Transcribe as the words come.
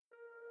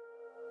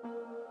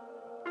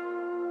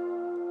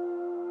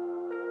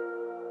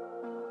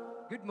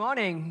Good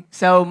morning.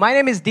 So my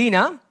name is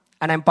Dina,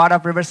 and I'm part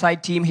of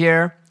Riverside team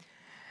here.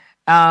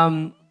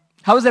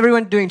 How's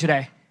everyone doing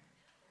today?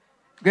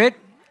 Good?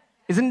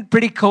 Isn't it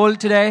pretty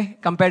cold today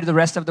compared to the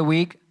rest of the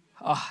week?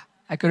 Oh,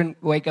 I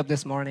couldn't wake up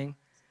this morning.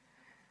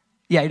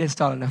 Yeah, it is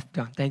tall enough,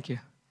 John. Thank you.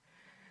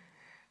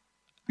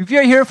 If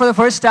you're here for the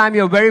first time,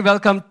 you're very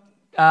welcome.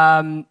 We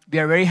are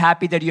very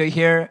happy that you're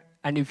here.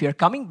 And if you're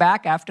coming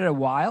back after a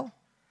while,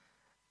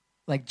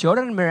 like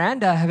Jordan and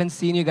Miranda, I haven't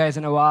seen you guys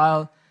in a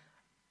while.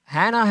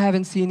 Hannah, I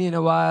haven't seen you in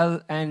a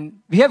while. And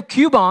we have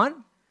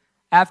Cuban.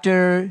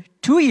 After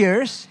 2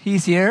 years,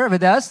 he's here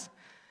with us.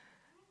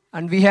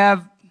 And we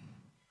have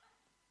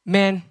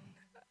Men,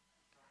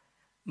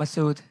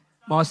 Masood,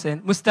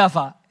 Mohsen,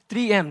 Mustafa.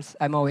 3 M's,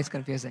 I'm always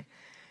confusing.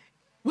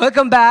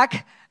 Welcome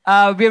back.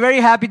 We're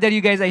very happy that you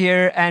guys are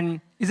here.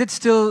 And is it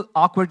still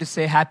awkward to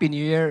say Happy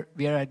New Year?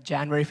 We are at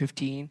January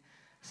 15.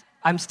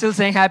 I'm still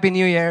saying Happy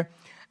New Year.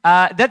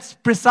 That's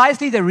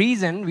precisely the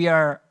reason we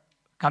are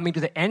coming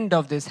to the end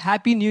of this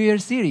Happy New Year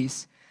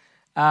series.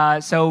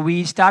 So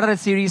we started a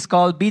series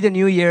called Be the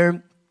New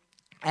Year,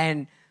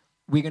 and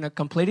we're going to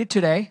complete it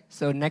today.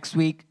 So next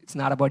week, it's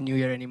not about New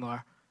Year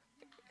anymore.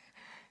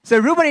 So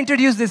Ruben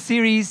introduced this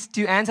series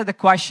to answer the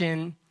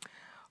question,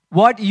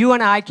 what you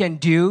and I can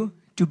do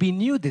to be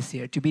new this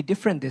year, to be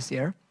different this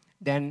year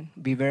than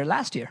we were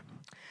last year.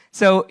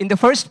 So in the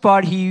first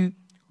part, he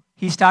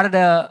started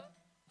an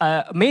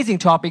amazing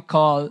topic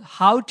called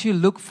how to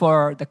look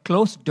for the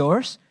closed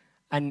doors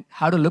and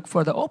how to look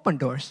for the open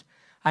doors.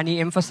 And he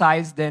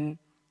emphasized then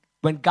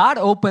when God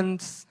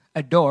opens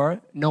a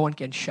door, no one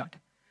can shut,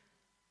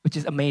 which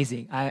is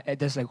amazing.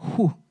 That's like,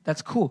 whew,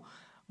 that's cool.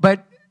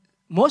 But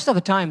most of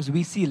the times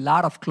we see a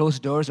lot of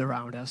closed doors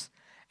around us.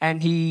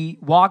 And he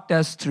walked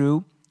us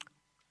through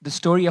the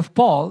story of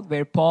Paul,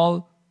 where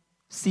Paul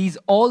sees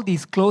all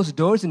these closed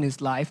doors in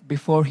his life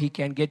before he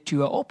can get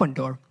to an open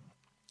door.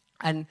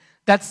 And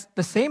that's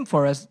the same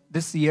for us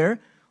this year.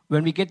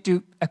 When we get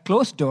to a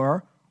closed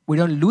door, we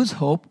don't lose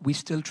hope. We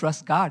still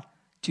trust God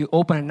to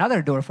open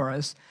another door for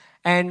us.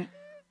 And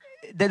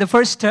the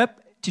first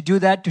step to do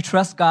that, to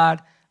trust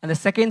God, and the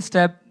second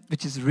step,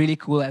 which is really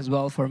cool as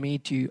well for me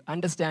to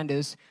understand,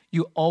 is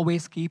you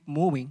always keep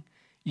moving.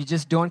 You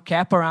just don't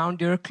cap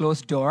around your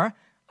closed door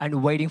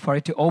and waiting for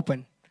it to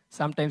open.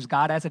 Sometimes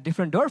God has a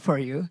different door for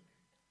you.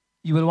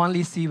 You will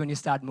only see when you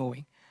start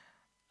moving.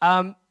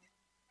 That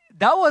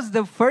was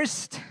the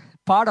first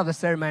part of the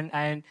sermon,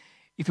 and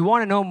if you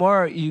want to know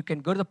more, you can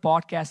go to the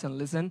podcast and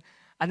listen.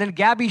 And then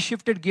Gabby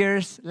shifted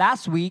gears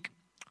last week,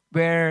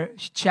 where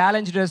she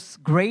challenged us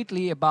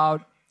greatly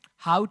about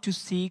how to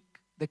seek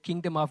the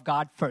kingdom of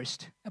God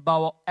first,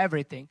 about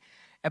everything,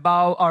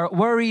 about our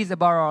worries,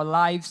 about our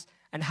lives,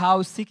 and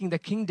how seeking the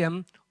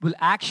kingdom will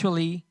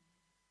actually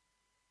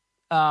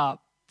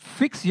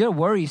fix your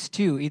worries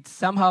too. It's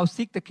somehow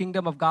seek the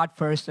kingdom of God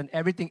first, and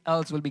everything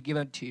else will be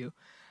given to you.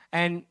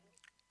 And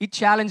it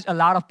challenged a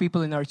lot of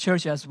people in our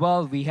church as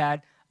well. We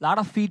had a lot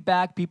of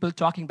feedback, people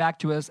talking back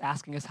to us,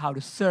 asking us how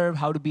to serve,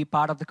 how to be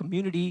part of the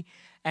community.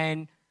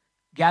 And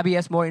Gabby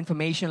has more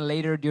information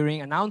later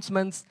during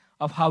announcements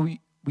of how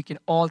we can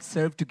all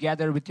serve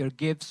together with your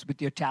gifts,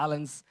 with your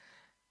talents,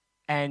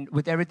 and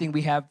with everything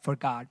we have for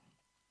God.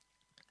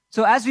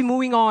 So as we're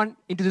moving on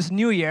into this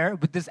new year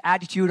with this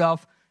attitude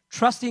of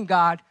trusting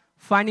God,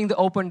 finding the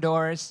open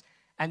doors,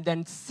 and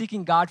then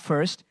seeking God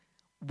first,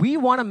 we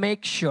want to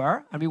make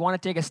sure, and we want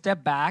to take a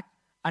step back,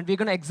 and we're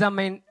going to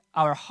examine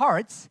our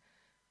hearts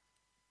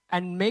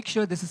and make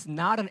sure this is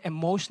not an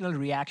emotional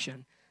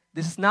reaction.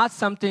 This is not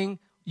something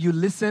you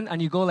listen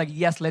and you go like,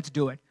 yes, let's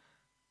do it.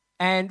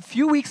 And a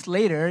few weeks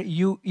later,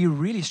 you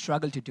really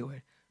struggle to do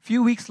it. A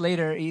few weeks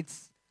later, you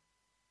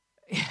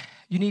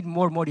need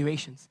more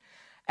motivations.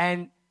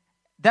 And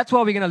that's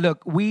what we're going to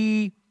look.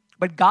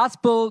 But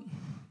gospel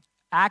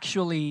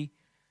actually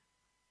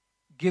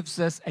gives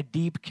us a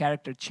deep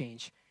character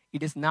change.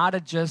 It is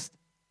not just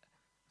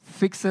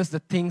fixes the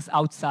things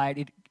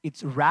outside.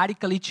 It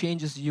radically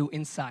changes you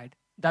inside.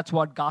 That's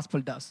what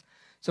gospel does.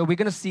 So we're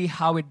going to see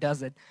how it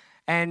does it.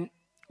 And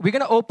we're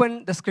going to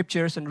open the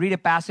scriptures and read a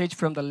passage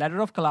from the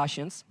letter of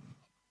Colossians.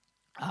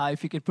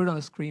 If you could put it on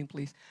the screen,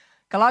 please.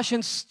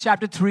 Colossians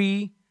chapter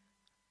 3.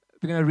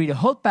 We're going to read a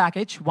whole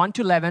package, 1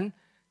 to 11.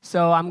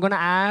 So I'm going to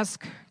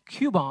ask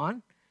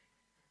Cuban,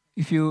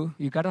 if you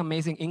got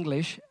amazing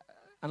English,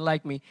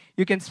 unlike me,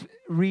 you can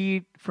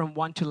read from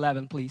 1 to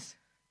 11, please.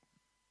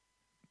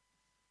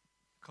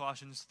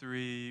 Colossians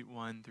 3,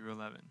 1 through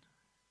 11.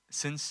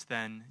 Since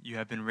then, you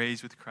have been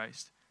raised with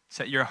Christ.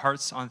 Set your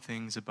hearts on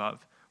things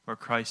above, where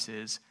Christ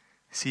is,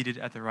 seated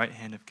at the right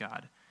hand of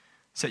God.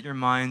 Set your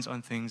minds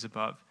on things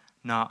above,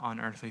 not on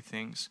earthly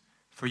things.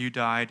 For you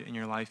died, and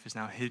your life is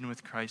now hidden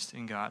with Christ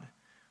in God.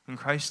 When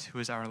Christ, who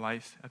is our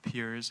life,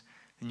 appears,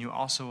 then you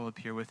also will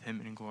appear with him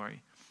in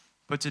glory.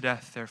 Put to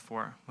death,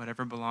 therefore,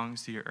 whatever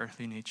belongs to your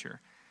earthly nature,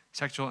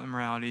 sexual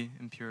immorality,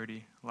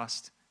 impurity,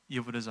 lust,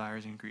 evil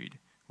desires, and greed,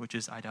 which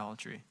is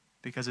idolatry.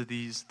 Because of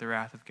these, the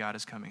wrath of God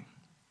is coming.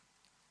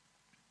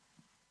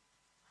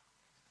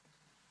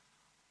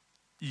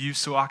 You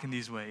used to walk in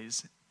these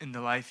ways in the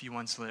life you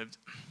once lived,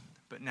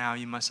 But now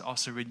you must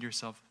also rid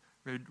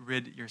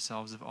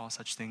yourselves of all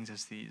such things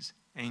as these: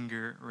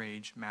 anger,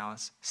 rage,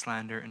 malice,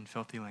 slander, and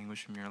filthy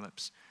language from your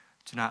lips.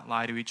 Do not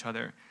lie to each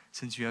other,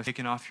 since you have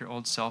taken off your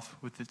old self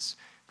with its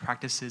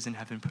practices and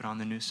have been put on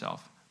the new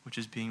self, which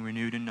is being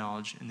renewed in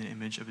knowledge in the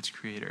image of its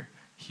Creator.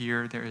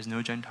 Here there is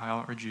no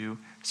Gentile or Jew,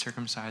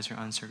 circumcised or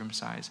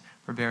uncircumcised,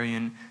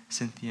 barbarian,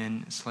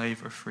 Scythian,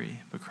 slave or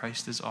free, but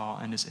Christ is all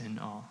and is in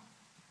all.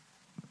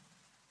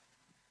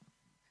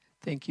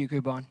 Thank you,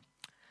 Kuban.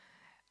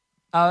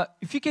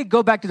 If you could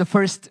go back to the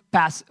first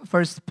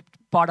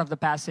part of the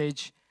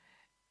passage,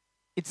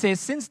 it says,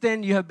 "Since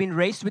then you have been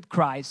raised with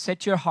Christ,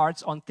 set your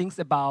hearts on things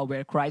above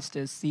where Christ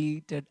is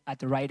seated at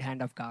the right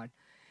hand of God."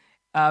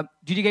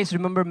 Did you guys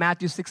remember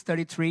Matthew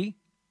 6:33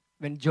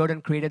 when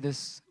Jordan created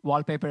this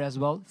wallpaper as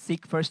well?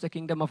 Seek first the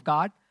kingdom of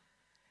God.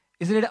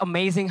 Isn't it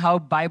amazing how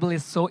Bible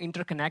is so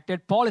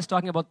interconnected? Paul is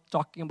talking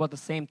about the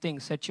same thing.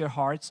 Set your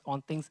hearts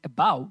on things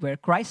above where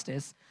Christ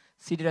is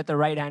seated at the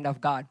right hand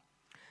of God.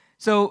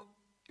 So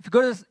if you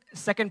go to the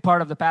second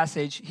part of the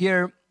passage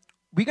here,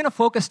 we're going to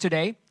focus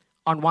today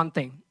on one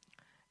thing.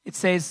 It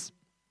says,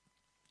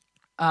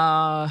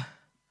 the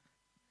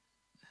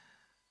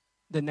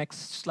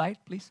next slide,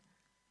 please.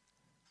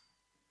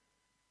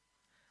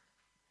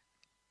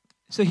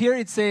 So here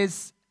it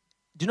says,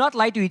 "Do not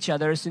lie to each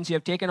other, since you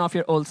have taken off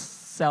your old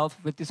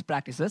self with these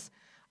practices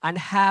and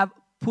have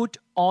put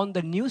on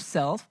the new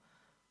self,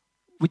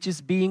 which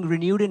is being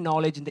renewed in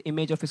knowledge in the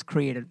image of his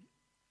Creator."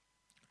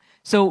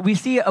 So we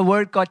see a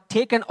word called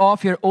taken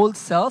off your old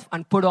self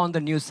and put on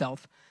the new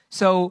self.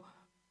 So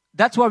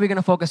that's what we're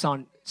going to focus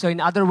on. So in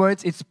other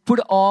words, it's put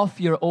off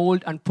your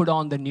old and put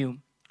on the new.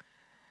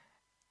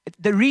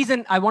 The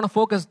reason I want to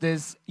focus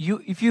this,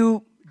 if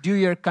you do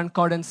your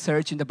concordance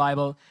search in the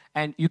Bible,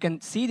 and you can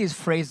see this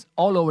phrase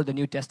all over the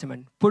New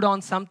Testament: put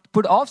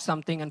off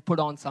something and put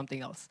on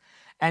something else.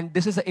 And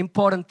this is an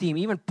important theme.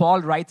 Even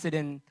Paul writes it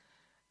in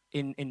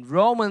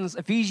Romans,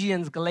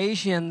 Ephesians,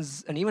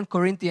 Galatians, and even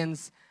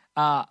Corinthians.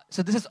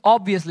 So this is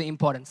obviously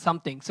important,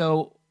 something.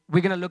 So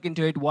we're going to look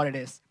into it, what it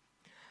is.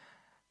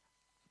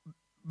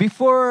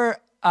 Before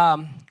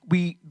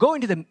we go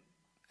into the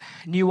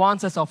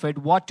nuances of it,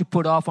 what to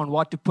put off and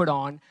what to put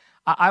on,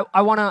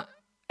 I want to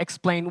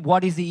explain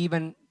what is he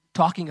even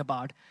talking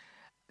about.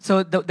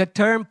 So the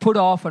term put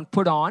off and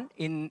put on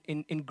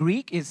in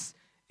Greek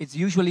it's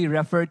usually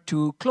referred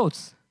to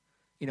clothes.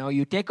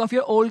 You take off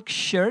your old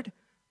shirt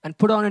and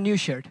put on a new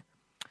shirt.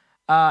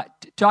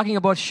 Talking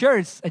about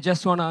shirts, I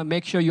just want to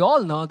make sure you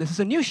all know this is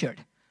a new shirt.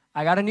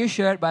 I got a new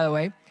shirt, by the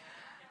way.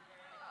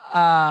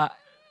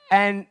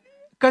 And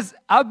because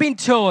I've been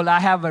told I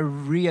have a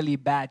really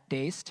bad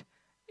taste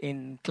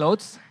in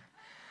clothes.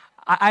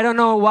 I don't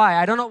know why.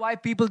 I don't know why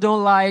people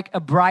don't like a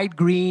bright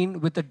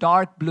green with a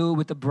dark blue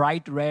with a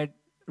bright red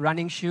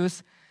running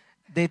shoes.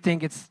 They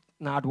think it's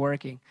not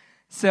working.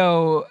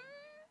 So,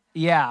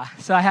 yeah.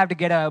 So I have to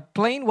get a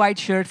plain white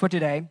shirt for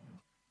today.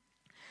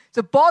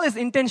 So Paul is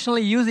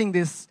intentionally using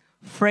this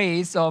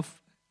phrase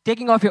of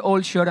taking off your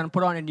old shirt and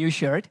put on a new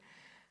shirt.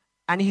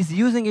 And he's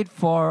using it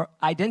for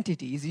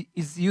identity.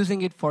 He's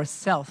using it for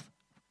self.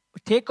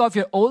 Take off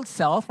your old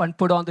self and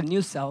put on the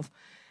new self.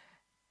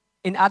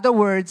 In other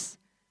words,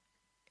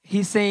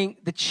 he's saying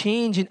the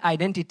change in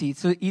identity.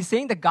 So he's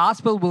saying the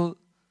gospel will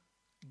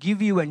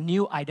give you a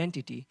new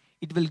identity.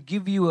 It will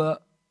give you a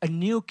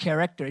new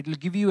character. It will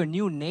give you a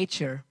new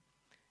nature.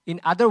 In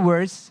other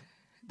words,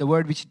 the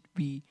word which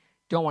we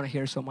don't want to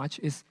hear so much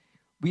is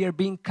we are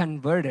being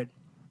converted.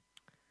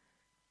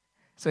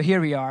 So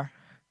here we are,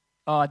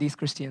 these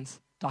Christians,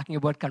 talking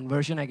about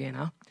conversion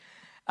again.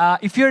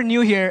 If you're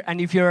new here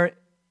and if you're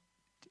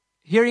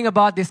hearing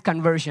about this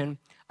conversion,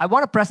 I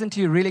want to present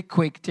to you really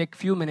quick, take a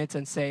few minutes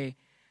and say,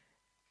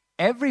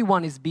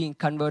 everyone is being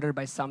converted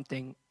by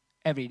something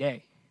every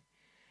day.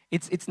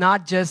 It's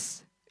not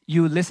just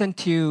you listen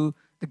to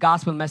the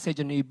gospel message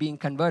and you're being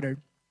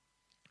converted.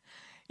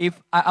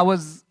 If I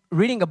was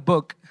reading a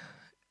book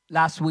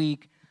last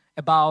week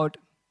about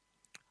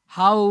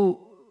how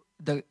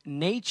the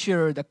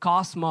nature, the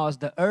cosmos,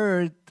 the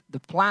earth, the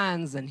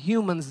plants and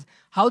humans,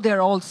 how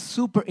they're all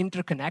super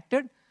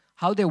interconnected,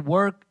 how they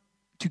work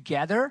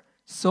together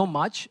so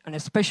much, and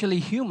especially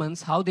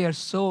humans, how they are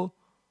so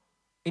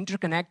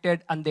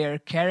interconnected and their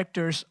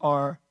characters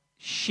are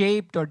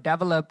shaped or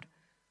developed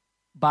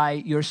by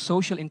your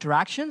social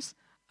interactions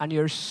and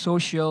your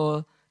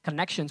social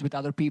connections with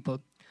other people.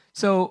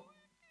 So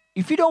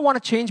if you don't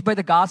want to change by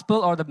the gospel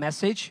or the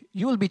message,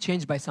 you will be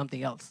changed by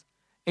something else.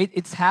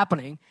 It's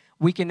happening.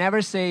 We can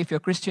never say if you're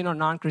Christian or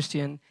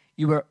non-Christian,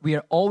 we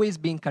are always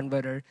being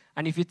converted.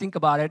 And if you think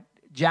about it,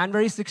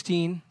 January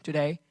 16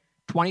 today,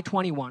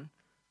 2021,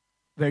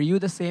 were you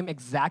the same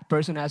exact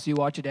person as you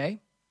are today?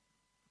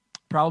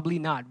 Probably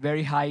not.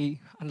 Very high,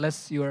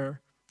 unless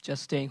you're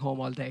just staying home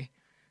all day.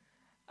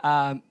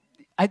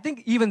 I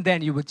think even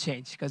then you would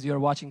change because you're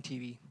watching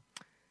TV.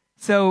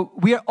 So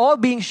we are all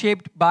being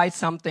shaped by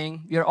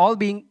something. We are all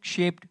being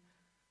shaped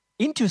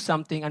into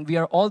something, and we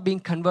are all being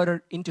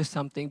converted into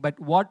something. But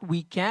what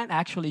we can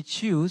actually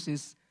choose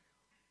is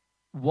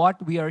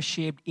what we are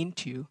shaped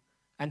into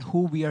and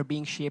who we are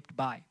being shaped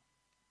by.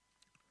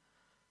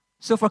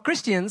 So for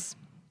Christians,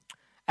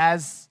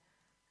 as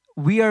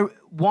we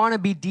want to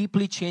be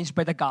deeply changed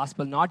by the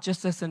gospel, not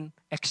just as an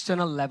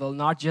external level,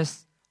 not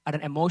just at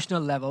an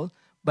emotional level,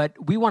 but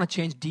we want to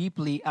change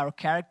deeply. Our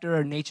character,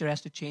 our nature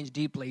has to change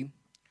deeply.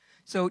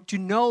 So to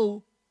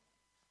know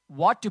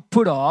what to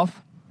put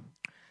off,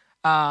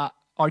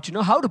 or to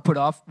know how to put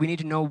off, we need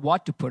to know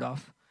what to put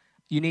off.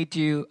 I need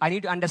to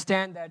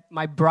understand that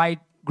my bright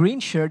green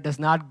shirt does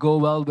not go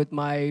well with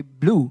my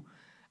blue.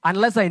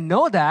 Unless I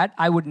know that,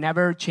 I would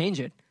never change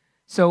it.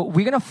 So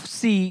we're going to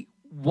see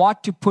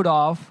what to put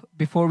off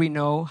before we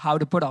know how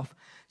to put off.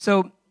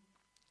 So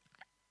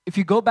if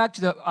you go back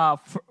to the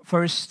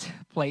first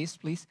place,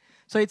 please.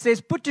 So it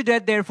says, put to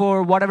death,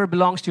 therefore, whatever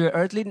belongs to your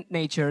earthly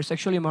nature,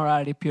 sexual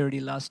immorality, purity,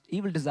 lust,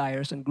 evil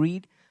desires, and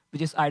greed,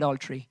 which is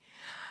idolatry.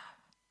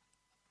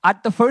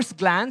 At the first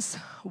glance,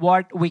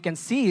 what we can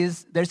see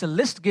is there's a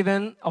list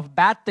given of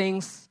bad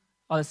things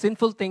or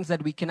sinful things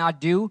that we cannot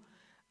do.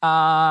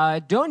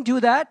 Don't do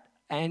that,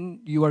 and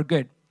you are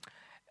good.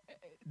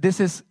 This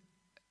is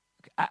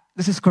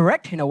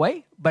correct in a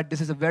way, but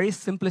this is a very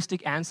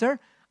simplistic answer,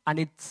 and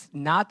it's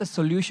not the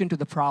solution to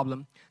the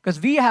problem.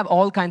 Because we have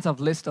all kinds of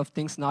lists of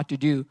things not to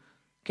do.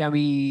 Can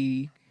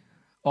we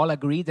all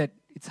agree that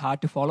it's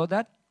hard to follow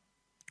that?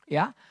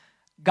 Yeah?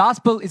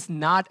 Gospel is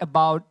not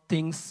about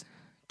things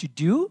to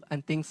do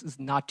and things is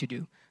not to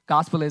do.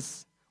 Gospel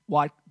is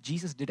what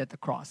Jesus did at the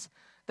cross.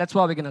 That's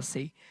what we're going to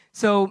see.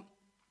 So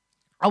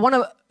I want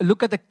to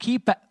look at the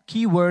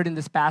key word in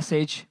this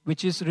passage,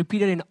 which is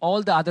repeated in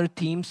all the other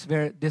themes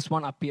where this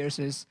one appears,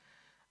 is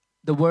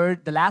the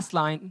last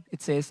line,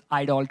 it says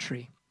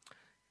idolatry.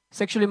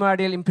 Sexual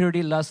immorality,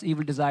 impurity, lust,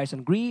 evil desires,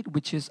 and greed,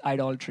 which is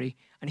idolatry.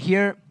 And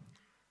here,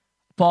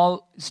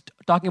 Paul is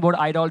talking about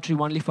idolatry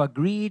only for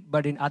greed,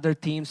 but in other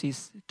themes,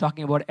 he's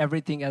talking about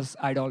everything as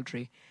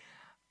idolatry.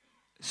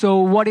 So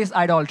what is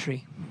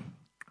idolatry?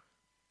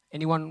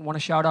 Anyone want to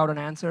shout out an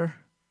answer?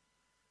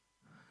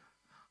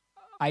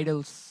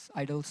 Idols.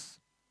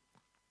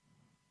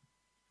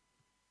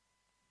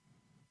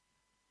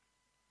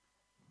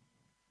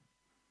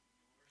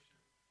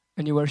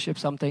 When you worship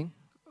something,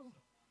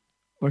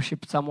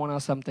 worship someone or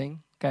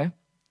something, okay?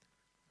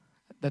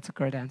 That's a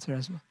correct answer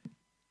as well.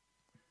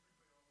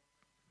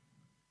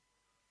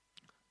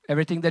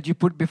 Everything that you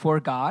put before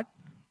God,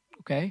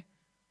 okay?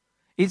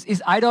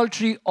 Is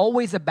idolatry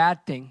always a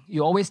bad thing?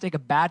 You always take a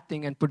bad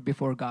thing and put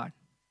before God?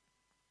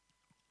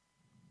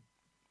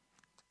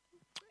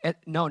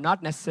 No,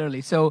 not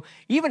necessarily. So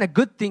even a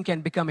good thing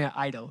can become an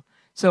idol.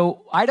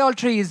 So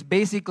idolatry is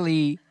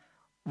basically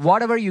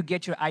whatever you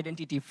get your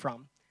identity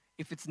from.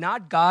 If it's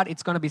not God,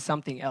 it's going to be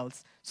something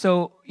else.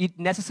 So it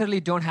necessarily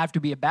don't have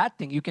to be a bad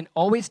thing. You can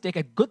always take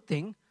a good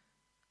thing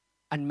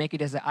and make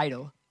it as an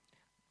idol.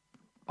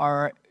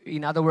 Or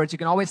in other words, you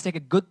can always take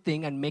a good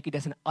thing and make it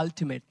as an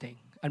ultimate thing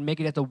and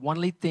make it as the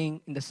only thing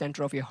in the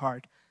center of your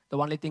heart, the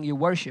only thing you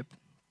worship.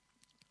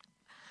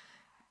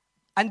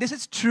 And this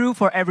is true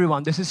for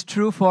everyone. This is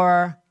true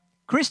for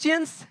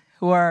Christians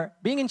who are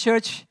being in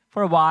church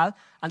for a while,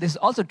 and this is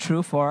also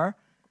true for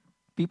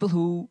people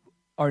who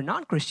are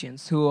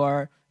non-Christians,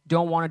 who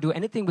don't want to do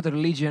anything with the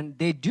religion.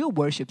 They do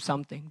worship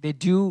something. They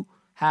do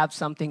have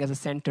something as a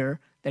center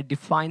that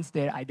defines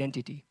their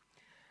identity.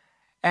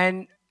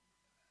 And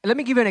let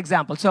me give you an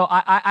example. So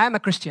I am a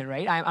Christian,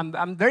 right?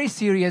 I'm very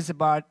serious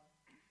about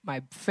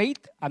my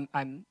faith,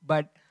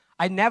 but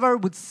I never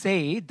would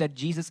say that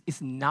Jesus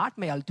is not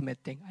my ultimate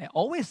thing. I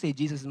always say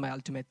Jesus is my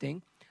ultimate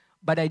thing,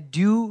 but I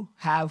do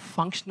have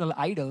functional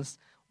idols.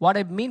 What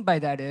I mean by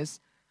that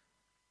is,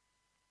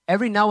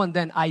 every now and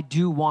then I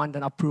do want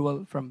an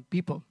approval from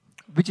people,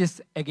 which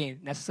is, again,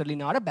 necessarily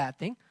not a bad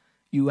thing.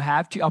 You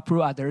have to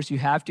approve others. You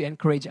have to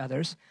encourage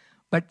others.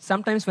 But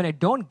sometimes when I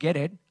don't get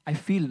it, I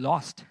feel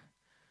lost.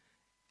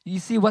 You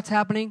see what's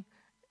happening?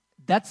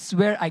 That's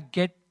where I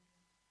get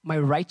my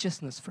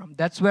righteousness from.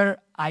 That's where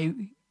I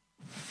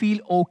feel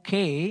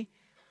okay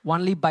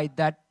only by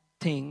that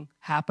thing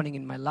happening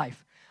in my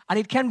life. And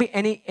it can be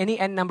any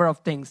n number of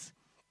things.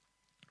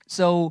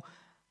 So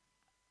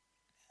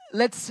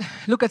let's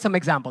look at some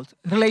examples.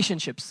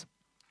 Relationships.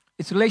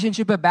 Is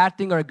relationship a bad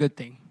thing or a good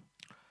thing?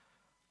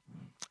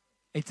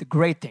 It's a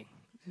great thing.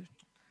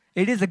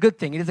 It is a good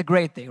thing. It is a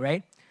great thing,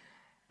 right?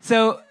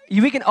 So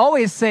we can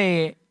always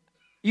say,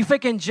 if I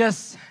can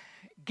just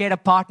get a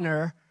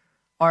partner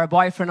or a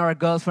boyfriend or a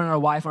girlfriend or a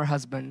wife or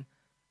husband,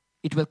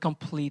 it will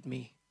complete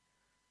me.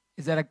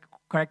 Is that a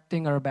correct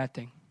thing or a bad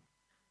thing?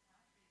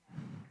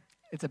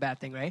 It's a bad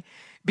thing, right?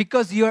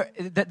 Because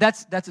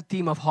that's a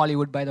theme of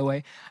Hollywood, by the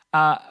way.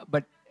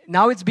 But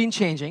now it's been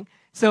changing.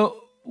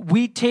 So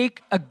we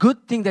take a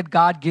good thing that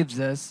God gives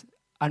us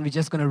and we're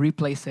just going to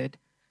replace it.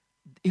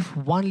 If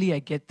only I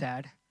get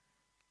that,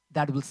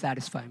 that will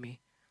satisfy me.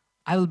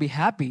 I will be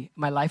happy.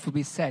 My life will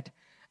be set.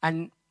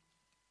 And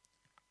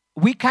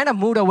we kind of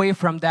moved away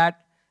from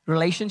that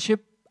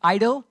relationship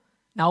idol.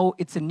 Now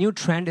it's a new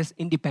trend, is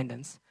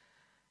independence.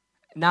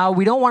 Now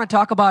we don't want to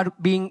talk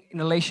about being in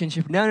a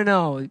relationship.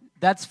 No.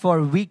 That's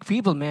for weak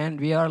people, man.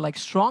 We are like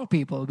strong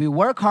people. We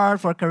work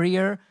hard for a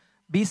career,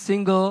 be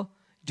single,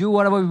 do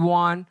whatever we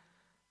want,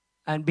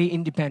 and be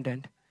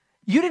independent.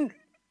 You didn't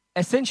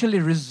essentially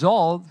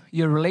resolve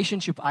your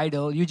relationship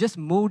idol. You just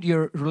moved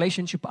your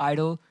relationship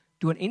idol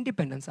to an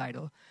independence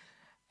idol.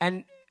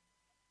 And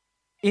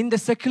in the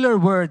secular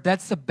world,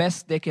 that's the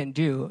best they can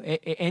do.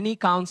 Any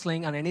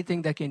counseling and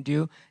anything they can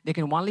do, they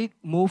can only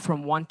move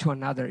from one to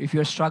another. If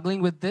you're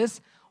struggling with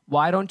this,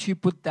 why don't you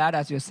put that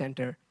as your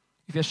center?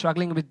 If you're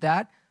struggling with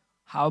that,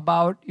 how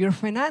about your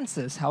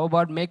finances? How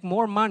about make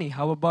more money?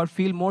 How about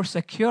feel more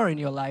secure in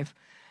your life?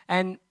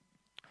 And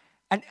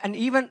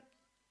even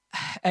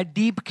a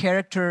deep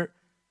character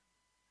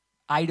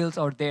idols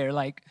are there,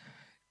 like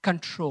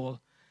control.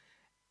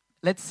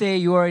 Let's say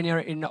you are in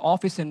an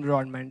office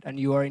environment and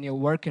you are in your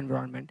work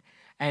environment,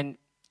 and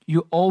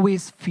you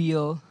always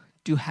feel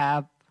to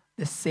have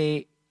the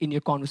say in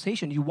your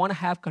conversation. You want to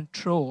have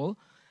control,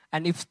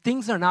 and if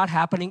things are not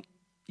happening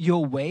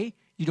your way,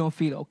 you don't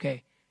feel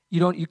okay.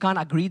 You can't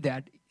agree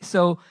that.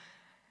 So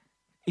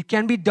it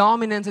can be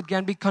dominance, it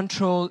can be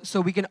control.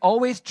 So we can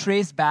always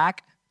trace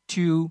back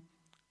to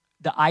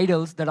the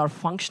idols that are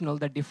functional,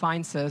 that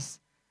defines us,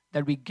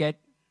 that we get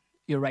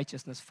your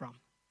righteousness from.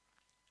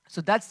 So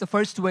that's the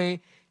first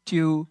way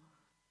to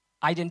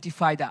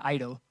identify the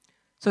idol.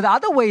 So the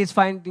other way is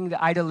finding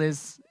the idol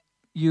is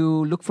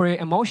you look for your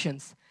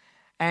emotions.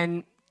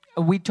 And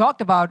we talked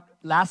about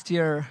last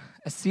year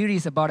a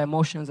series about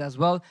emotions as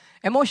well.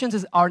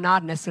 Emotions are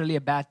not necessarily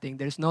a bad thing.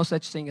 There's no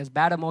such thing as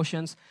bad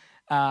emotions.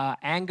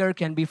 Anger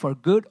can be for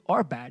good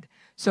or bad.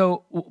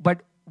 So,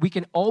 but we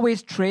can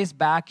always trace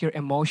back your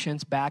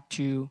emotions back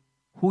to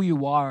who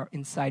you are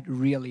inside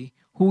really,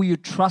 who you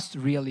trust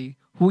really,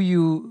 who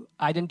you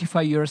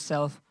identify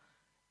yourself,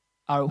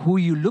 or who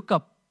you look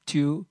up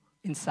to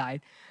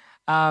inside.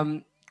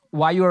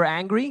 Why you are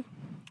angry,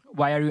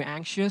 why are you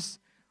anxious,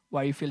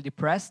 why you feel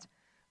depressed.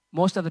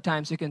 Most of the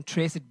times you can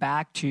trace it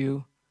back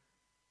to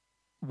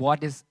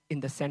what is in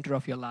the center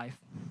of your life.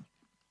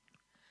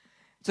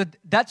 So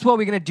that's what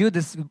we're going to do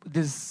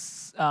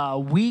this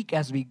week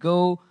as we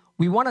go.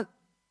 We want to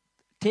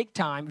take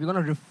time. We're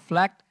going to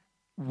reflect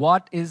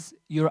what is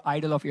your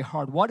idol of your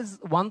heart. What is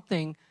one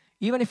thing,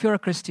 even if you're a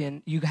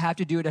Christian, you have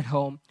to do it at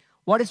home.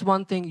 What is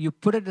one thing you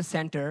put at the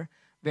center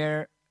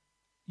where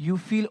you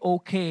feel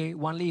okay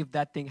only if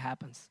that thing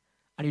happens,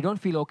 and you don't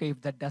feel okay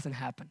if that doesn't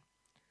happen?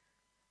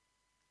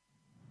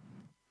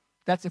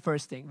 That's the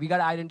first thing. We got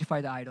to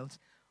identify the idols.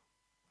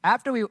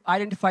 After we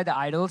identify the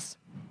idols,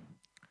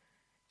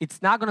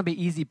 it's not going to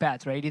be easy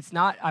path, right?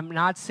 I'm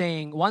not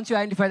saying once you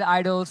identify the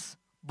idols,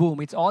 boom,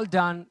 it's all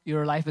done,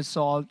 your life is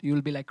solved,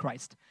 you'll be like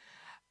Christ.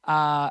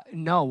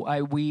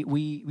 No,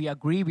 we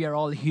agree we are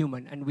all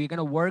human, and we're going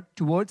to work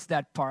towards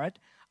that part.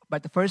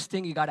 But the first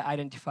thing you got to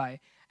identify.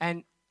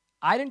 And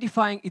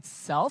identifying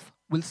itself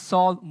will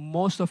solve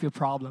most of your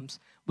problems,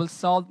 will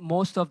solve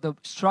most of the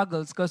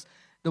struggles, because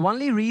the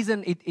only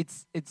reason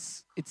it's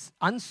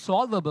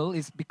unsolvable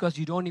is because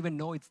you don't even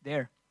know it's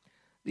there.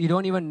 You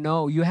don't even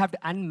know. You have to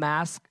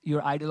unmask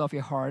your idol of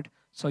your heart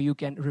so you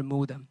can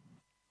remove them.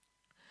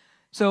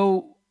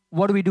 So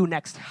what do we do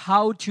next?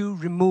 How to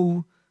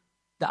remove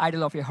the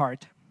idol of your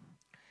heart.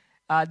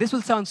 This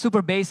will sound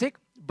super basic,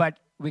 but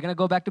we're going to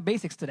go back to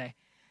basics today.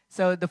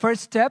 So the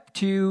first step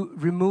to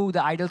remove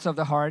the idols of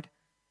the heart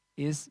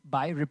is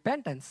by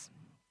repentance.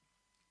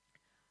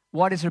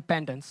 What is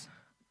repentance?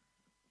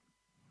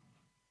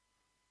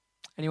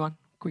 Anyone?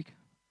 Quick.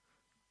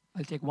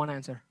 I'll take one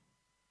answer.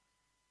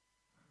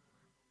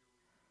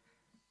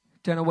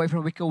 Turn away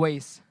from wicked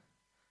ways.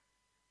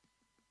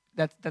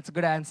 That's a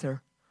good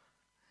answer.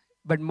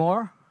 But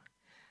more?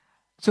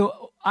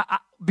 So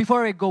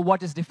before I go,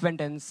 what is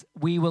repentance?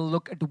 We will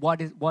look at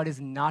what is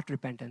not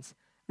repentance.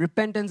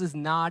 Repentance is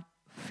not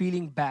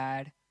feeling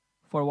bad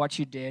for what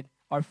you did,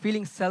 or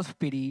feeling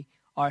self-pity,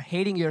 or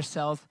hating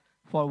yourself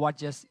for what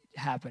just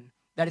happened.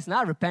 That is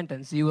not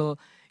repentance. You will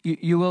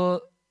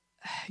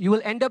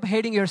end up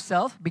hating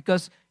yourself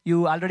because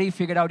you already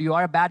figured out you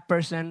are a bad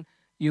person,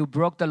 you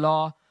broke the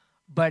law,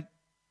 but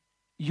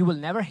you will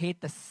never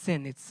hate the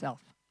sin itself.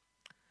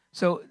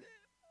 So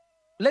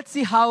let's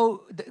see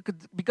how,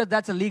 because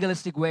that's a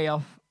legalistic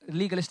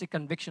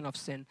conviction of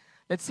sin.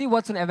 Let's see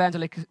what's an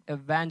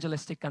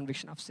evangelistic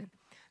conviction of sin.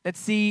 Let's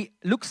see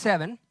Luke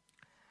 7.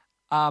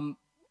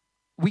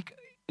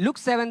 Luke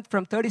 7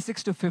 from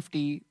 36 to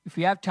 50. If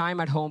you have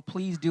time at home,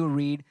 please do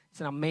read.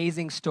 It's an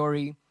amazing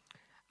story.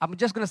 I'm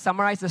just going to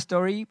summarize the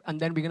story, and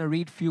then we're going to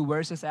read a few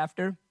verses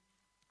after.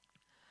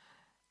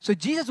 So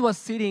Jesus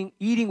was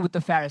eating with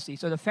the Pharisees.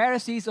 So the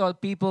Pharisees are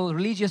people,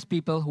 religious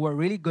people who are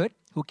really good,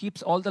 who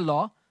keeps all the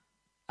law,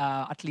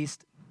 at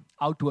least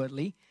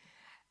outwardly.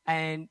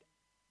 And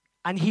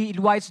he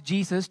invites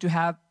Jesus to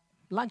have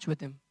lunch with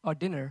him, or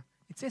dinner.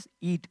 It says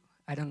eat.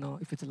 I don't know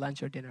if it's a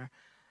lunch or dinner.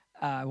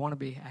 I want to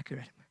be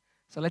accurate.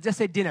 So let's just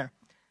say dinner.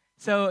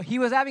 So he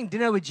was having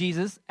dinner with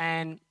Jesus,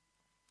 and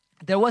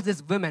there was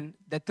this woman,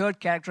 the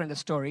third character in the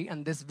story,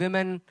 and this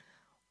woman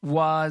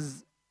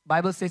was,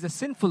 Bible says, a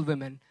sinful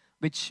woman,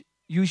 which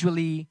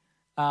usually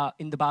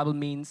in the Bible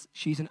means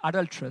she's an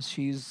adulteress.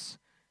 She's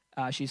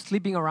She's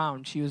sleeping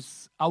around. She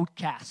was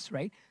outcast,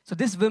 right? So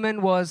this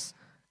woman was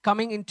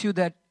coming into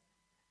that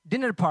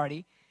dinner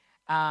party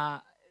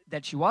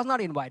that she was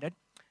not invited,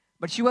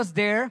 but she was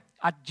there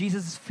at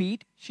Jesus'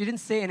 feet. She didn't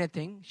say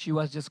anything. She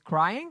was just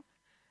crying,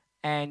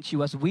 and she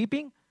was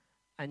weeping,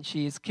 and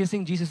she is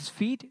kissing Jesus'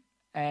 feet,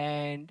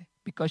 and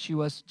because she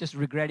was just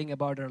regretting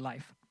about her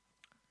life.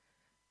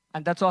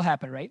 And that's all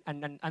happened, right?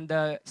 And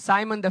the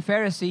Simon the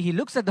Pharisee, he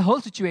looks at the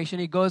whole situation.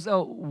 He goes,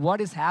 oh,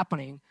 what is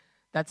happening?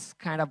 That's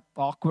kind of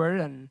awkward.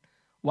 And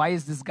why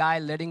is this guy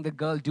letting the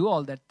girl do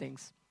all that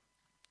things?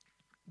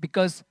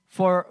 Because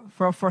for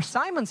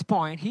Simon's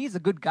point, he's a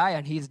good guy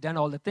and he's done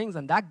all the things,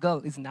 and that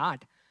girl is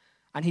not.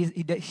 And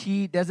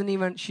she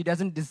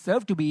doesn't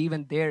deserve to be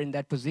even there in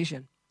that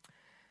position.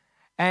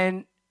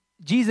 And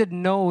Jesus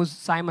knows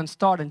Simon's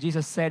thought, and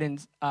Jesus said in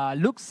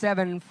Luke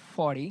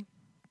 7:40,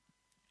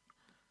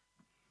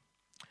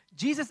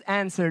 Jesus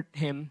answered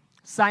him,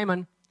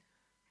 Simon,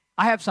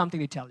 I have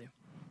something to tell you.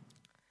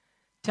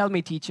 Tell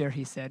me, teacher,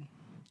 he said.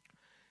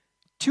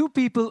 2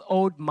 people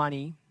owed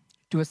money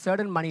to a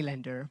certain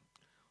moneylender.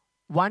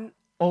 One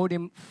owed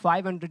him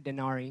 500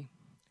 denarii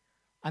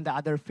and the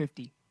other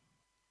 50.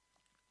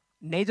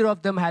 Neither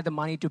of them had the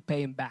money to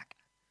pay him back.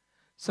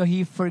 So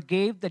he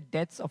forgave the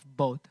debts of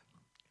both.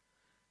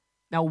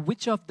 Now,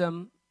 which of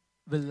them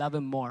will love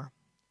him more?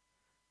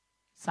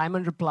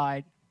 Simon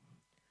replied,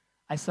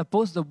 I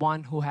suppose the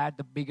one who had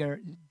the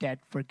bigger debt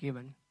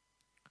forgiven.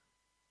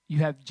 You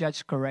have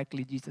judged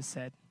correctly, Jesus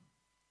said.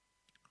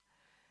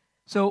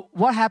 So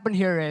what happened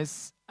here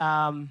is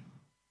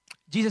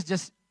Jesus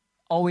just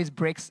always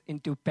breaks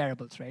into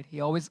parables, right?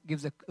 He always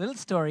gives a little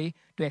story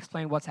to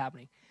explain what's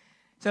happening.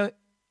 So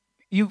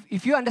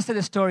if you understand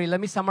the story, let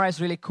me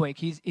summarize really quick.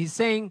 He's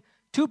saying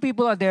 2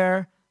 people are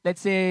there, let's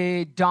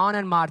say Don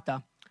and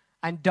Martha.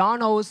 And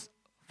Don owes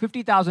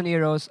 50,000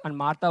 euros and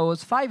Martha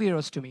owes 5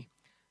 euros to me.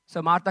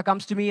 So Martha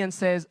comes to me and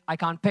says, I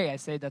can't pay. I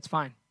say, that's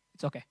fine.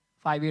 It's okay.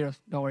 5 euros.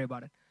 Don't worry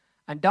about it.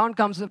 And Don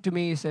comes up to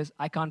me and says,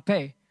 I can't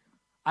pay.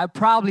 I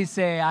probably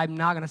say, I'm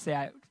not going to say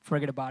I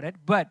forget about it.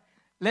 But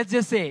let's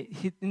just say,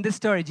 in this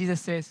story,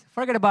 Jesus says,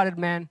 forget about it,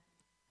 man.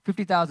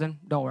 50,000,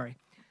 don't worry.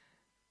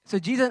 So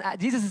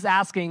Jesus is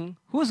asking,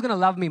 who's going to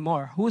love me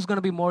more? Who's going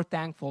to be more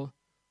thankful?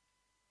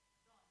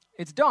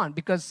 It's Don,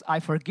 because I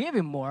forgave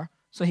him more,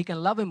 so he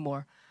can love him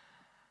more.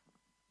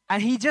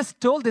 And he just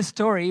told this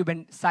story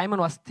when Simon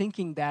was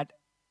thinking that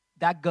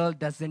that girl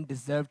doesn't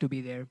deserve to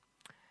be there.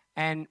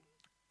 And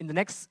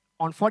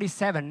on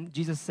 47,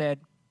 Jesus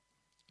said,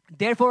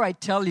 therefore I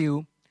tell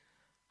you,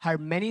 her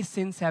many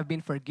sins have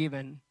been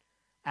forgiven,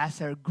 as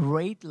her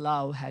great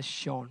love has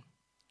shown.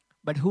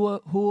 But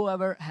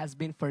whoever has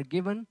been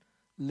forgiven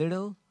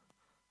little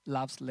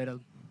loves little.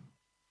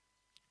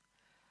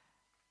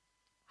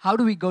 How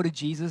do we go to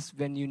Jesus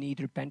when you need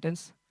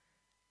repentance?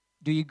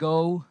 Do you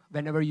go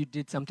whenever you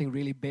did something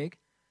really big?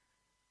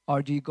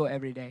 Or do you go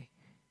every day?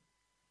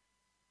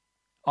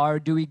 Or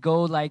do we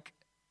go like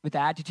with the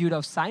attitude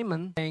of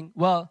Simon, saying,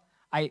 well,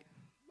 I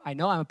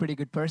know I'm a pretty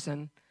good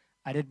person.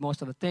 I did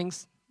most of the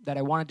things that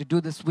I wanted to do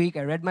this week.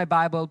 I read my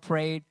Bible,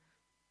 prayed.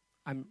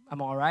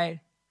 I'm all right.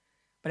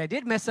 But I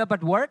did mess up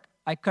at work.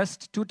 I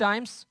cursed 2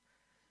 times.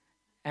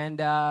 And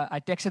I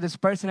texted this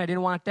person I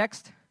didn't want to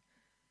text.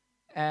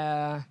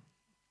 I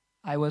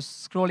was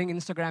scrolling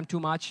Instagram too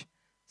much.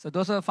 So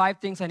those are the 5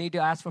 things I need to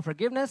ask for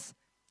forgiveness,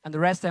 and the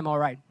rest I'm all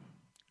right.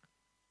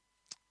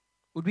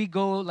 Would we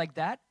go like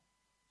that?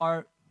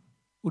 Or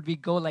would we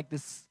go like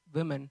this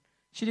woman?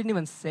 She didn't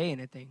even say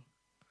anything.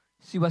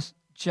 She was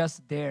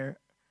just there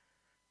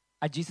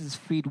at Jesus'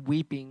 feet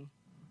weeping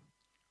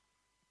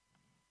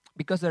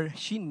because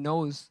she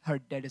knows her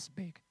debt is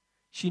big.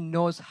 She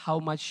knows how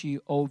much she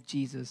owed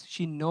Jesus.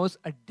 She knows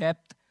a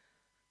depth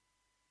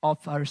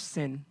of her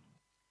sin.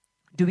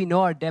 Do we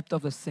know our depth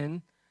of the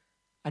sin?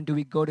 And do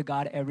we go to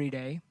God every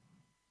day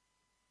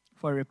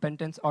for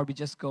repentance, or we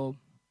just go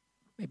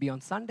maybe on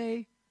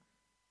Sunday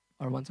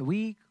or once a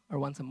week or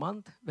once a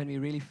month when we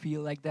really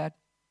feel like that?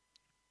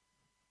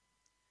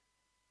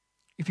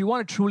 If you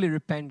want to truly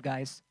repent,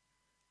 guys,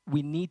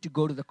 we need to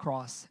go to the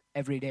cross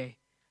every day.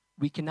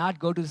 We cannot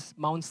go to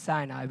Mount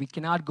Sinai. We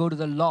cannot go to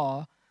the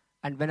law,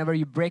 and whenever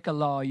you break a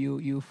law,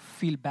 you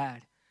feel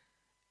bad.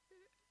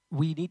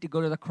 We need to go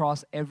to the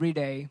cross every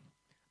day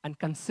and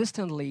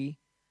consistently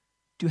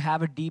to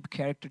have a deep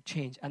character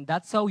change. And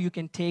that's how you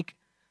can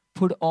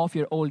put off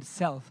your old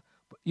self.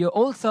 Your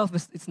old self,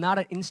 it's not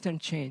an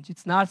instant change.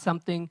 It's not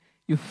something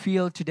you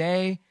feel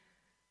today,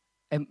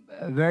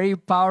 very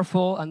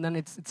powerful, and then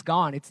it's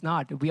gone. It's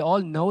not. We all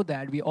know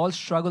that. We all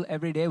struggle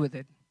every day with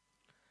it.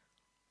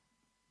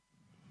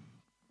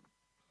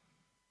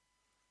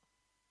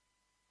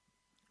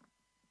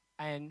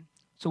 And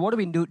so what do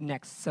we do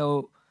next?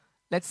 So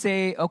let's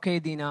say, okay,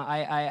 Dina,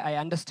 I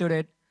understood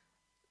it.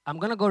 I'm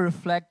going to go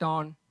reflect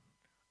on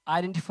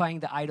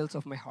identifying the idols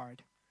of my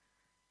heart.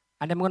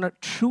 And I'm going to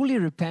truly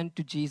repent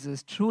to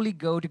Jesus, truly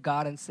go to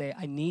God and say,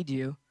 I need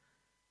you.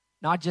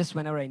 Not just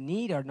whenever I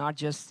need, or not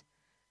just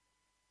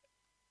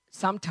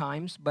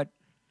sometimes, but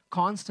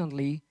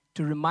constantly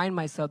to remind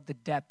myself the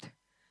depth.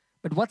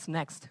 But what's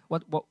next?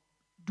 What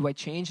do I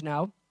change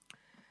now?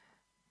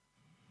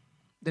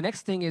 The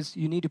next thing is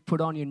you need to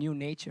put on your new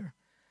nature.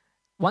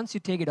 Once you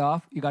take it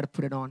off, you got to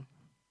put it on.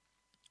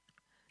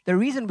 The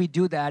reason we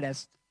do that,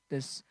 as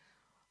this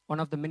one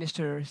of the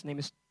ministers, his name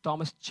is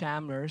Thomas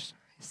Chalmers,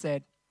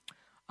 said,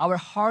 our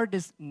heart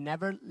is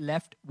never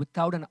left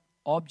without an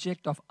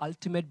object of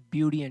ultimate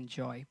beauty and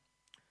joy.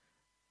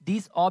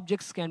 These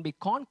objects can be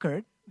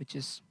conquered, which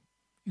is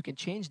you can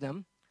change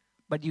them,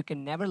 but you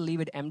can never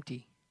leave it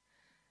empty.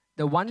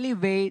 The only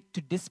way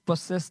to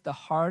dispossess the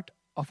heart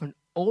of an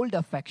old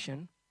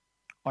affection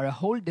or a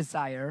whole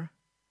desire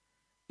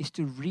is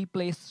to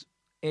replace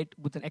it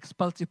with an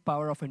expulsive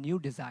power of a new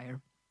desire.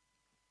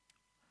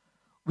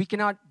 We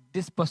cannot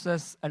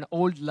dispossess an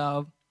old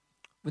love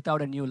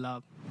without a new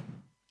love.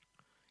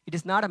 It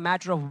is not a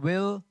matter of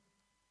will,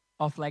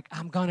 of like,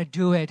 I'm going to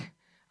do it.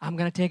 I'm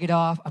going to take it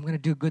off. I'm going to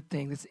do good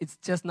things. It's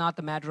just not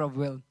the matter of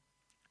will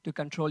to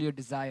control your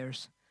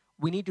desires.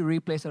 We need to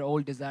replace our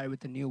old desire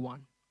with a new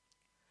one.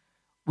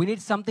 We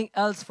need something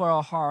else for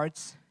our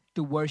hearts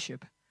to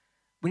worship.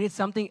 We need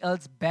something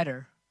else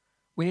better.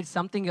 We need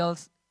something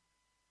else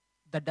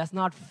that does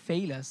not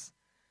fail us.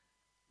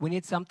 We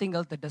need something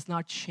else that does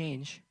not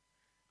change.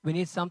 We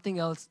need something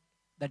else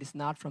that is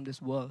not from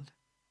this world.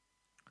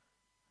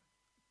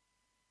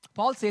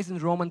 Paul says in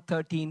Romans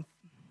 13,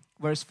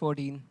 verse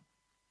 14,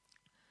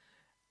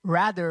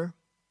 rather,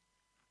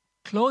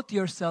 clothe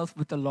yourself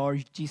with the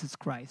Lord Jesus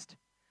Christ,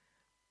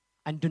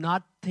 and do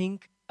not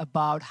think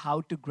about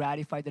how to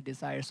gratify the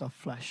desires of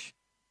flesh.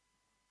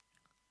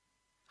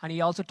 And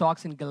he also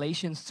talks in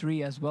Galatians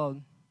 3 as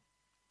well.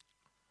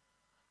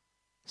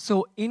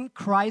 So in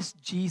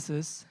Christ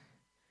Jesus,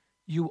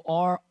 you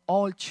are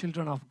all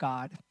children of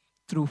God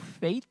through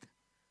faith.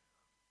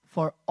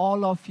 For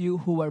all of you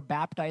who were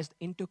baptized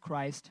into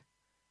Christ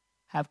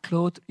have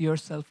clothed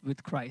yourself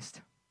with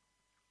Christ.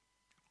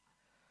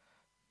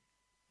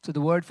 So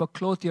the word for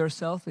clothe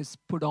yourself is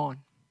put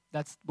on.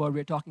 That's what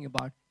we're talking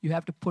about. You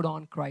have to put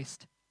on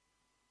Christ.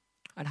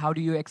 And how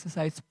do you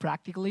exercise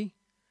practically?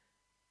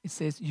 It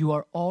says you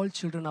are all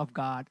children of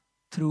God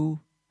through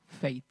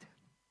faith.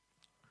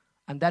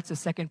 And that's the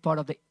second part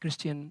of the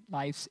Christian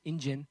life's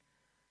engine,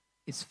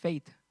 is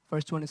faith.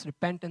 First one is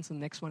repentance, and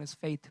the next one is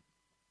faith.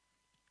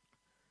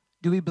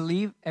 Do we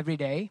believe every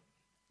day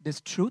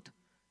this truth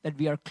that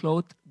we are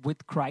clothed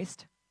with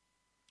Christ?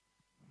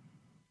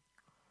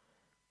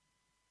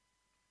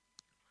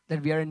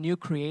 That we are a new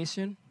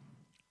creation?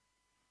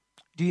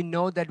 Do you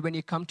know that when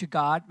you come to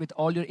God with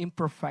all your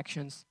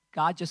imperfections,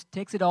 God just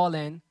takes it all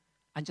in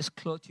and just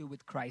clothes you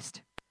with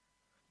Christ?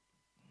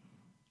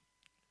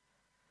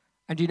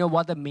 And do you know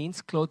what that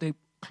means, clothed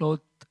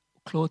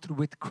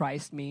with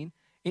Christ mean?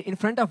 In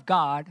front of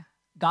God,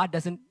 God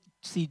doesn't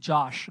see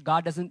Josh.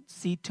 God doesn't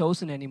see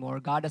Tosin anymore.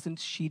 God doesn't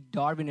see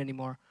Darwin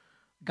anymore.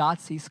 God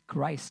sees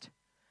Christ.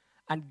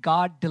 And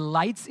God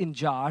delights in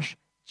Josh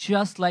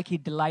just like he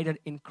delighted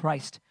in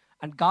Christ.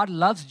 And God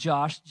loves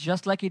Josh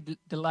just like he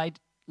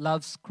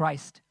loves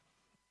Christ.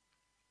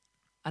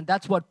 And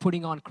that's what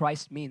putting on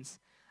Christ means.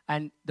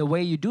 And the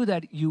way you do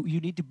that, you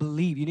need to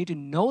believe. You need to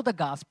know the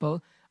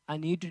gospel,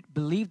 and you need to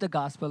believe the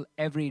gospel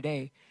every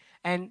day.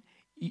 And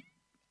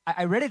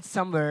I read it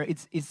somewhere.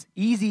 It's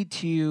easy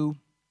to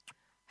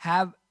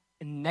have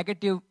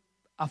negative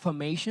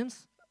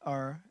affirmations,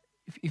 or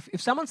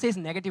if someone says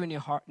negative in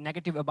your heart,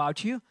 negative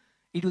about you,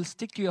 it will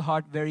stick to your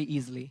heart very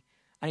easily,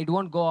 and it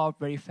won't go out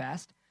very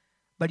fast.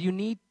 But you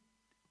need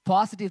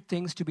positive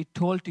things to be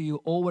told to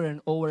you over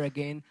and over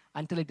again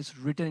until it is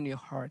written in your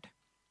heart.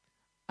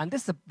 And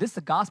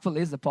the gospel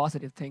is a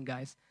positive thing,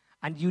 guys,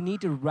 and you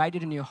need to write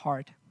it in your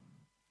heart.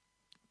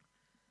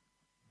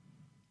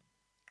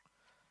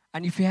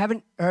 And if you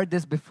haven't heard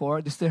this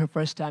before, this is the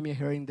first time you're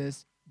hearing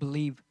this,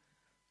 believe.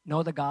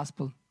 Know the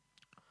gospel.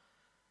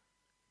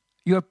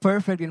 You are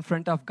perfect in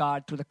front of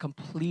God through the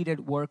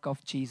completed work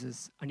of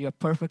Jesus, and you are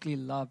perfectly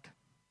loved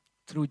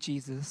through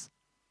Jesus.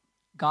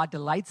 God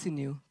delights in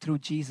you through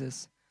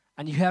Jesus,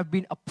 and you have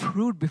been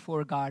approved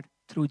before God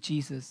through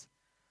Jesus.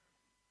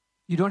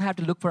 You don't have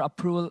to look for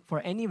approval for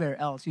anywhere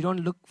else. You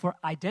don't look for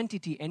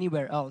identity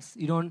anywhere else.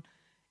 You don't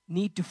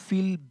need to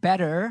feel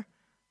better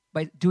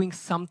by doing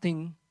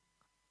something,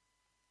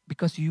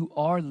 because you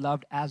are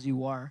loved as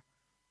you are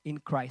in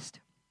Christ.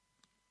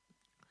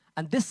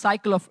 And this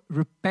cycle of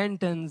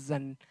repentance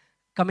and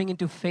coming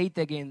into faith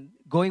again,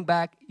 going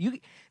back,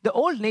 the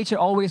old nature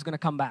always going to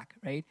come back,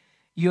 right?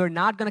 You're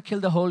not going to kill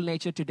the whole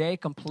nature today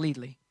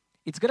completely.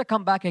 It's going to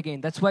come back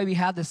again. That's why we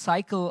have this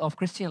cycle of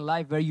Christian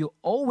life where you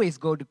always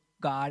go to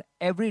God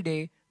every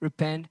day,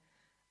 repent,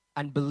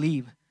 and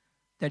believe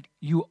that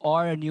you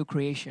are a new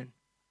creation.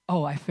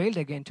 Oh, I failed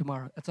again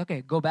tomorrow. That's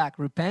okay. Go back,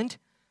 repent,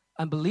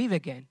 and believe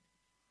again.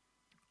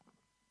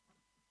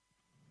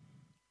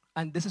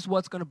 And this is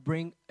what's going to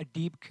bring a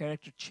deep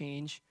character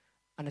change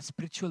and a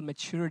spiritual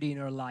maturity in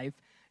our life.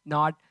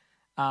 Not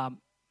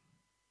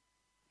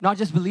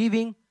just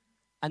believing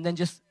and then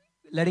just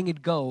letting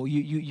it go.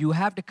 You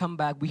have to come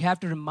back. We have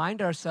to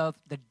remind ourselves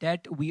the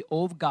debt we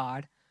owe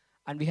God,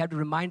 and we have to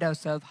remind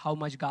ourselves how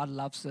much God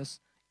loves us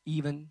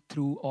even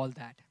through all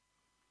that.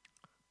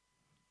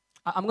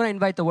 I'm going to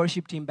invite the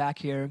worship team back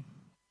here.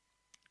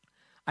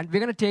 And we're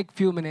going to take a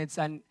few minutes.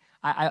 And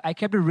I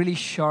kept it really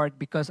short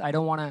because I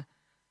don't want to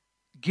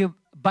give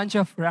a bunch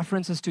of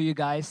references to you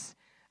guys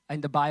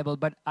in the Bible.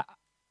 But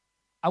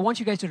I want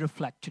you guys to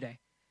reflect today.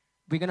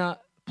 We're going to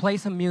play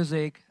some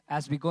music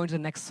as we go into the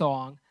next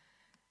song.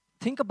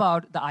 Think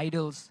about the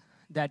idols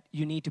that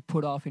you need to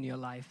put off in your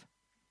life.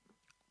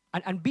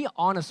 And be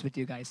honest with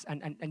you guys.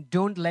 And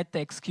don't let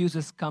the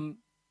excuses come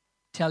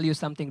tell you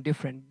something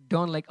different.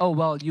 Don't like, oh,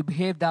 well, you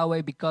behave that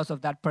way because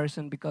of that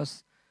person,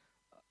 because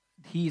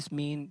he's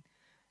mean.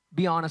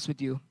 Be honest with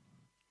you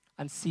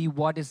and see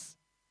what is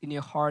in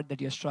your heart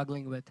that you're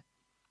struggling with.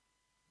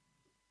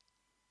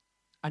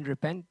 And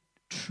repent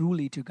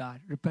truly to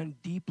God.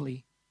 Repent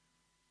deeply.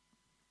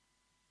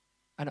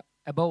 And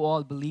above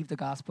all, believe the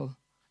gospel.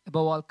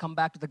 Above all, come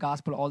back to the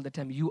gospel all the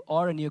time. You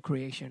are a new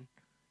creation.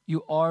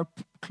 You are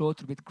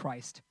clothed with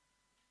Christ.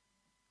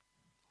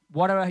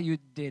 Whatever you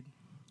did,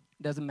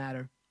 doesn't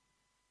matter.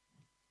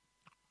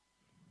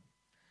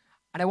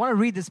 And I want to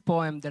read this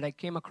poem that I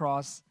came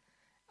across.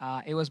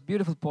 It was a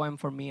beautiful poem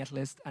for me, at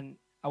least. And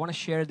I want to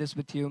share this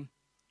with you.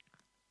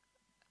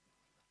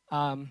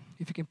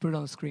 If you can put it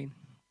on the screen.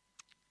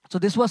 So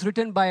this was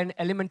written by an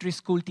elementary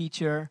school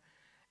teacher.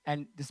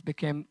 And this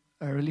became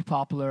really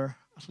popular,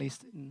 at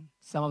least in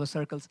some of the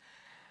circles.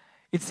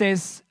 It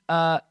says,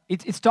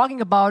 it's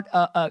talking about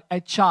a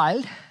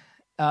child,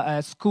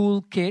 a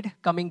school kid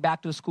coming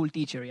back to a school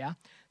teacher, yeah?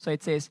 So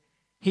it says,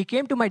 he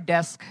came to my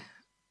desk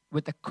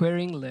with a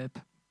querying lip.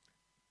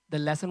 The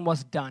lesson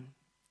was done.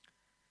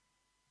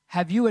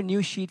 Have you a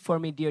new sheet for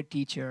me, dear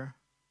teacher?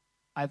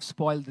 I've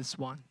spoiled this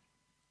one.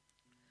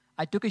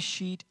 I took a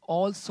sheet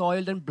all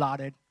soiled and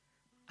blotted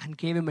and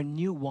gave him a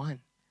new one,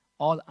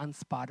 all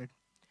unspotted.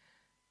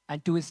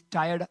 And to his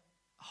tired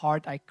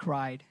heart I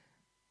cried,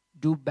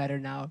 do better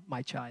now,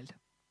 my child.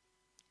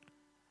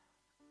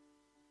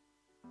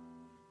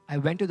 I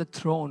went to the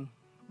throne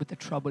with a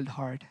troubled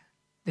heart.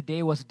 The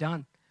day was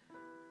done.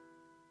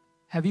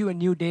 Have you a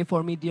new day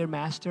for me, dear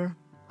master?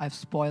 I've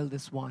spoiled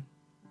this one.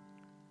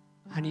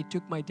 And he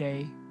took my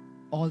day,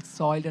 all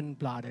soiled and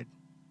blotted,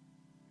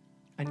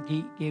 and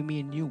gave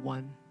me a new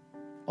one,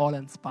 all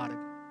unspotted.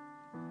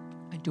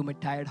 And to my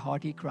tired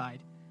heart he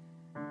cried,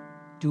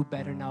 do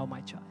better now,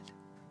 my child.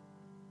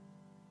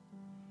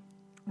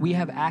 We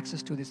have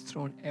access to this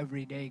throne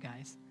every day,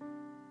 guys.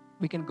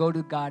 We can go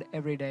to God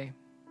every day.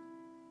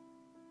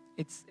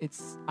 It's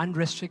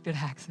unrestricted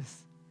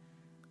access.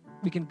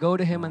 We can go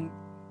to him and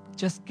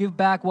just give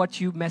back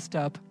what you messed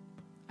up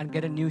and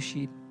get a new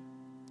sheet.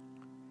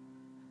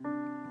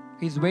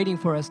 He's waiting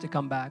for us to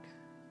come back.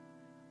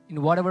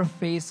 In whatever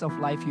phase of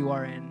life you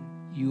are in,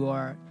 you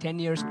are 10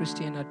 years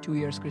Christian or 2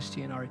 years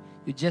Christian, or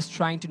you're just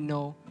trying to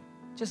know,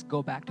 just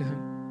go back to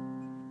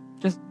him.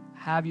 Just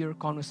have your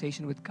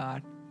conversation with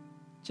God.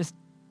 Just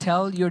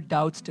tell your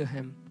doubts to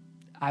him.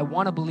 I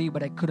want to believe,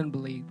 but I couldn't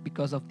believe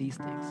because of these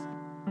things.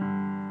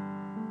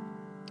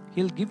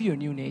 He'll give you a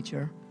new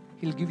nature.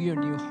 He'll give you a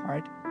new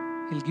heart.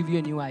 He'll give you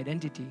a new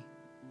identity.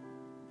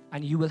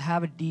 And you will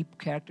have a deep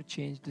character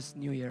change this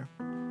new year.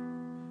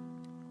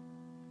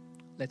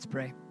 Let's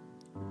pray.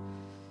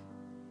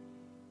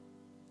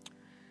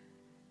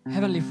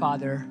 Heavenly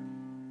Father,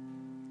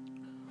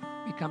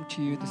 we come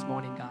to you this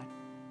morning, God.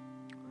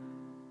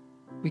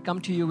 We come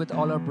to you with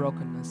all our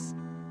brokenness.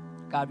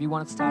 God, we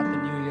want to start the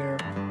new year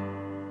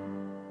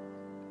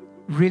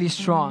really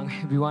strong.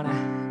 We want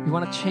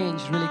to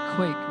change really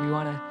quick. We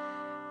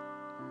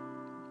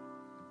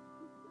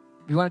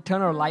want to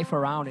turn our life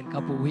around in a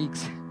couple of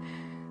weeks.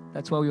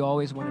 That's what we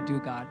always want to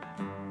do, God.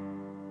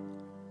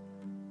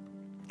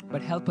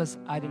 But help us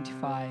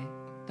identify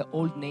the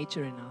old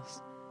nature in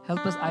us.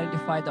 Help us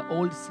identify the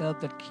old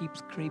self that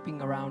keeps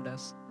creeping around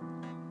us.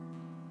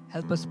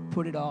 Help us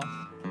put it off.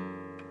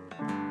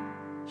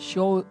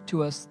 Show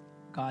to us,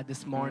 God,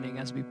 this morning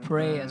as we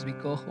pray, as we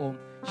go home.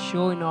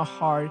 Show in our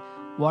heart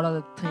what are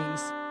the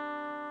things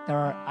that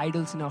are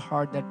idols in our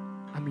heart that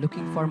I'm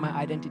looking for my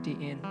identity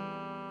in.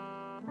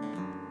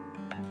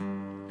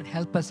 And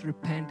help us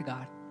repent,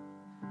 God.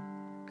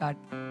 God,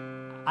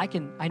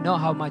 I know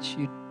how much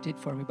you did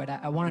for me, but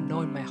I want to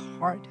know in my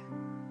heart.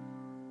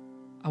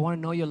 I want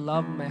to know your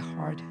love in my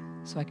heart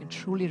so I can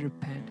truly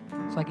repent,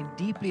 so I can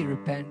deeply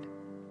repent.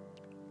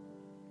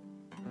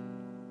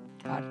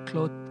 God,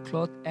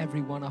 clothe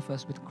every one of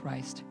us with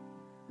Christ.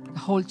 The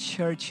whole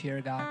church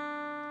here,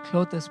 God,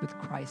 clothe us with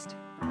Christ.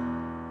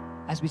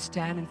 As we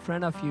stand in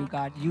front of you,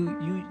 God,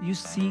 you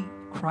see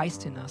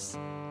Christ in us.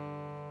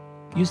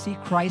 You see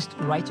Christ's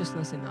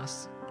righteousness in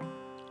us.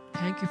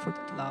 Thank you for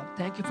that love.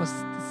 Thank you for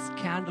the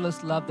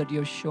scandalous love that you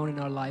have shown in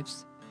our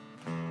lives.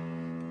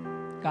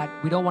 God,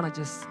 we don't want to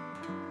just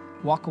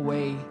walk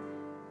away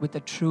with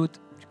the truth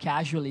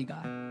casually,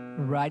 God.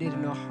 Write it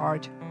in our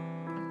heart.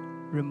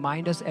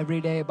 Remind us every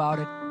day about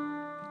it.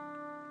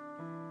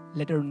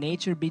 Let our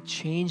nature be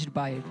changed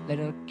by it. Let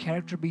our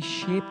character be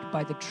shaped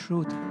by the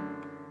truth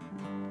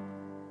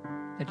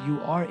that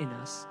you are in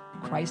us.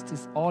 Christ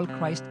is all,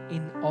 Christ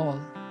in all.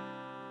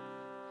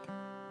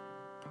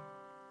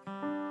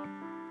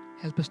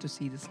 Help us to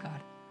see this,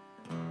 God.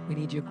 We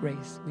need your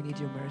grace. We need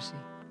your mercy.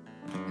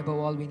 Above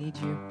all, we need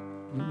you.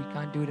 We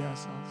can't do it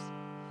ourselves.